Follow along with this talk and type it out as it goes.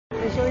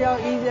show you how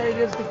easy it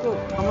is to cook.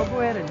 I'm gonna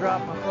go ahead and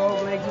drop my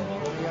frog legs in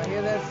here. Y'all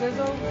hear that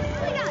sizzle?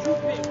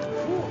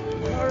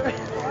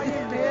 Are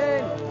you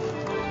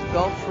big?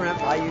 Gulf shrimp,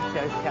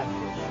 IU-Tesh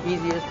catfish.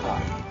 Easy as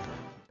pie.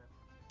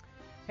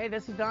 Hey,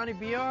 this is Donnie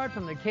Biard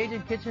from the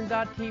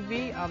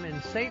CajunKitchen.tv. I'm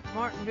in St.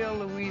 Martinville,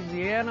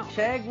 Louisiana.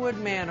 Shagwood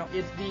Manor.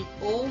 It's the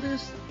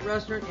oldest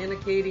restaurant in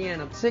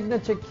Acadiana.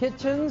 Signature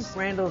Kitchens,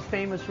 Randall's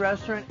famous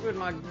restaurant, with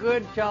my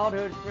good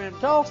childhood friend,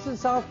 Charleston,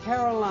 South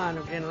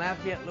Carolina, in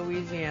Lafayette,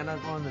 Louisiana,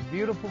 on the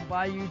beautiful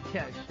Bayou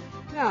Teche.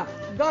 Now,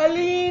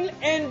 Darlene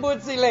and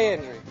Bootsy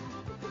Landry.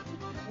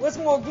 What's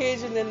more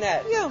Cajun than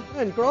that? Yeah,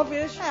 and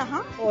crawfish.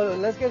 Uh-huh. Well,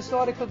 let's get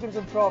started cooking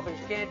some crawfish.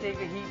 Can't take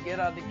the heat, get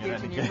out the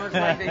kitchen, you must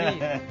like the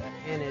heat.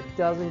 And it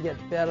doesn't get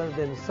better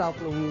than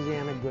South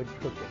Louisiana good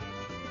cooking.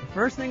 The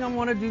first thing I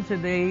want to do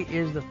today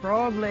is the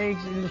frog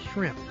legs and the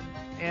shrimp.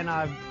 And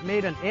I've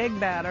made an egg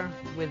batter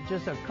with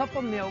just a cup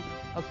of milk,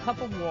 a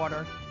cup of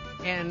water,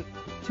 and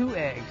 2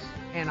 eggs.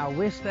 And I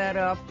whisk that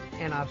up,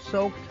 and I've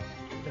soaked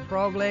the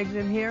frog legs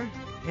in here.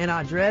 And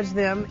I dredge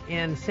them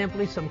in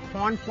simply some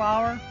corn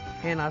flour,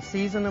 and I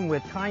season them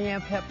with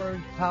cayenne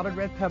pepper, powdered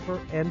red pepper,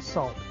 and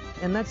salt.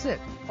 And that's it.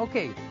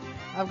 Okay,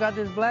 I've got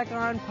this black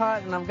iron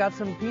pot, and I've got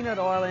some peanut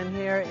oil in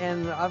here,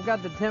 and I've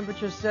got the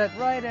temperature set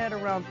right at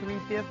around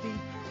 350.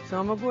 So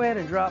I'm gonna go ahead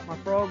and drop my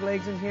frog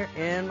legs in here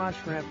and my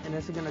shrimp, and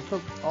this is gonna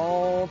cook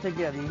all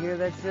together. You hear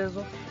that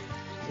sizzle?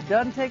 It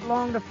doesn't take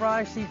long to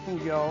fry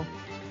seafood, y'all,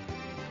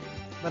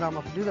 but I'm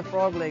gonna do the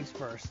frog legs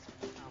first.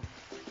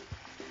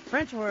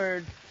 French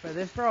word for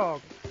this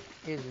frog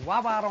is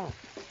wabaron.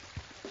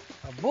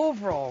 A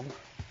bullfrog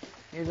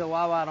is a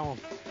wabaron.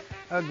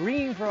 A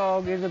green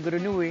frog is a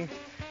grenouille,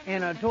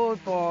 and a toad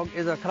frog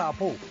is a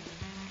crapaud.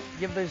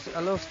 Give this a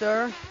little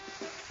stir.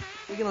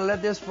 We're gonna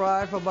let this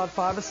fry for about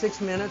 5 or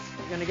 6 minutes.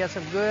 You're gonna get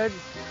some good,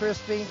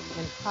 crispy,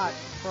 and hot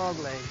frog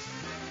legs.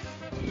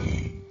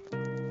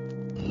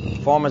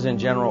 Farmers in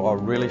general are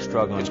really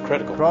struggling. It's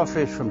critical.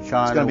 Crawfish from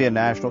China. It's going to be a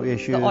national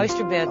issue. The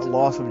oyster beds. A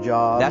loss of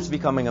jobs. That's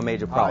becoming a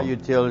major problem.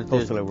 Utilities.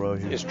 Coastal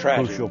erosion. It's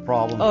tragic. Crucial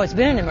problem. Oh, it's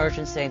been an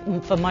emergency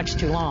for much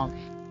too long.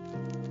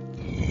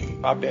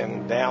 I've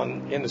been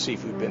down in the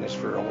seafood business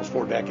for almost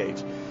 4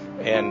 decades,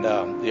 and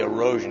the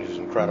erosion is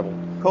incredible.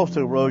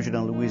 Coastal erosion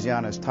in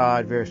Louisiana is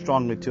tied very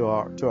strongly to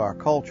our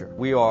culture.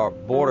 We are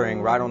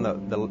bordering right on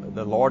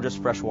the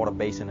largest freshwater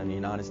basin in the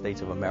United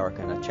States of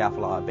America, in the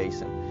Atchafalaya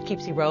Basin. It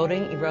keeps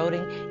eroding,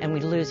 and we're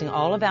losing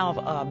all of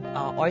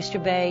our oyster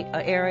bay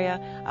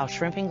area, our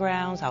shrimping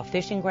grounds, our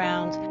fishing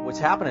grounds. What's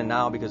happening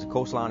now, because the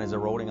coastline is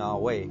eroding our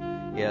way,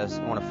 is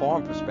on a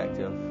farm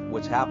perspective,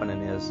 what's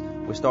happening is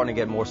we're starting to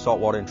get more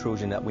saltwater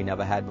intrusion that we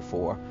never had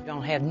before. You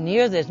don't have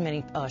near as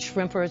many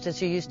shrimpers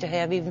as you used to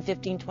have even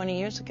 15, 20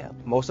 years ago.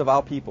 Most of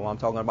our people, I'm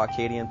talking about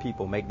Acadian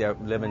people, make their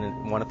living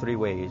in 1 of 3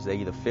 ways. They're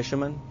either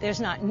fishermen.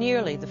 There's not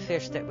nearly the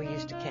fish that we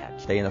used to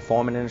catch. They're in the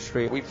farming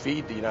industry. We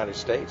feed the United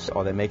States.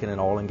 Or they're making it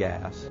oil and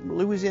gas.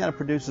 Louisiana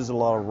produces a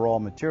lot of raw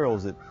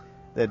materials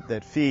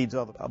that feeds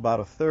about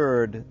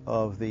 1/3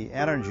 of the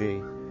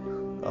energy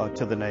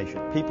to the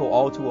nation. People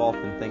all too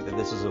often think that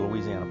this is a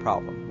Louisiana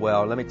problem.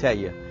 Well, let me tell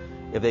you,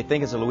 if they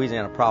think it's a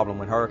Louisiana problem,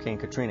 when Hurricane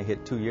Katrina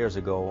hit 2 years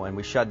ago and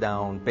we shut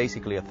down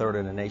basically 1/3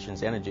 of the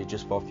nation's energy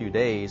just for a few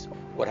days.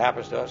 What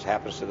happens to us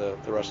happens to the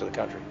rest of the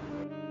country.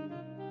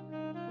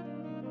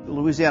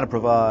 Louisiana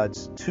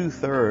provides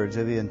 2/3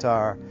 of the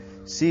entire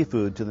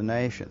seafood to the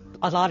nation.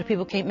 A lot of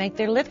people can't make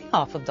their living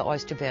off of the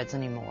oyster beds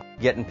anymore.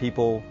 Getting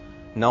people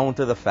known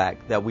to the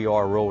fact that we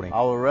are eroding.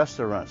 Our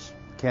restaurants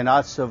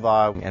cannot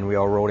survive. And we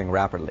are eroding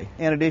rapidly.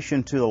 In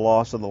addition to the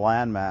loss of the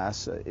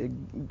landmass,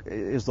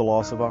 is the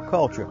loss of our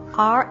culture.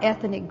 Our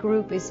ethnic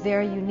group is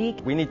very unique.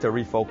 We need to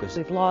refocus.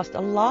 We've lost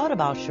a lot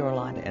of our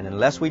shoreline. And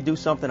unless we do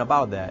something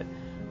about that,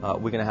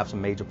 we're going to have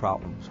some major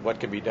problems. What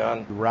can be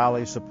done?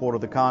 Rally support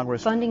of the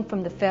Congress. Funding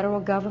from the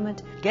federal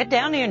government. Get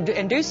down there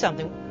and do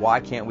something. Why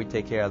can't we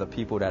take care of the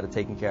people that are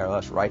taking care of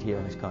us right here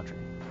in this country?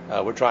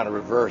 We're trying to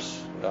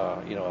reverse,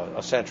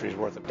 a century's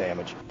worth of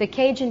damage. The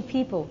Cajun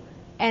people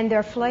and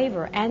their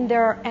flavor and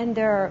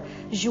their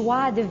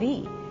joie de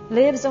vivre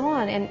lives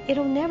on, and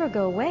it'll never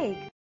go away.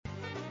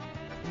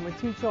 I'm going to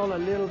teach y'all a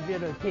little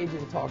bit of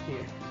Cajun talk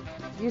here.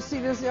 You see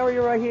this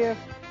area right here?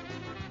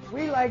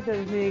 We like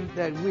to think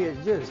that we're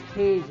just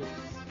Cajuns,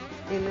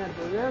 and that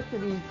the rest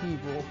of these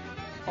people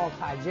are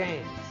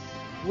Cajuns,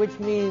 which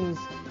means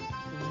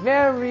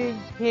very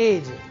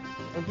Cajun,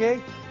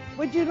 okay?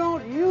 But you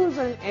don't use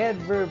an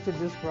adverb to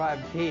describe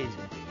Cajun.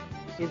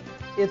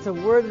 It's a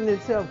word in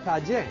itself,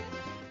 Cajun.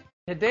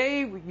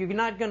 Today, you're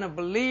not going to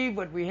believe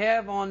what we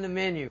have on the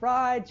menu.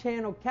 Fried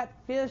channel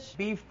catfish,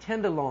 beef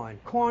tenderloin,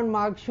 corn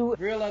magshu,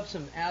 grill up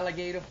some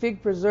alligator,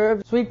 fig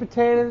preserve, sweet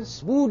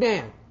potatoes,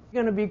 boudin.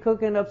 We're going to be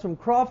cooking up some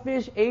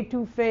crawfish,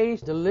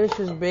 etouffees,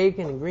 delicious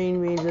bacon and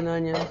green beans and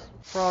onions,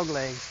 frog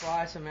legs,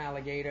 fry some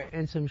alligator,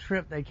 and some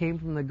shrimp that came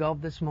from the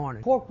Gulf this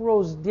morning. Pork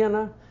roast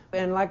dinner,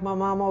 and like my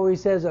mom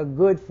always says, a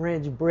good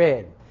French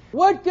bread.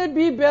 What could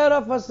be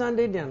better for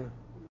Sunday dinner?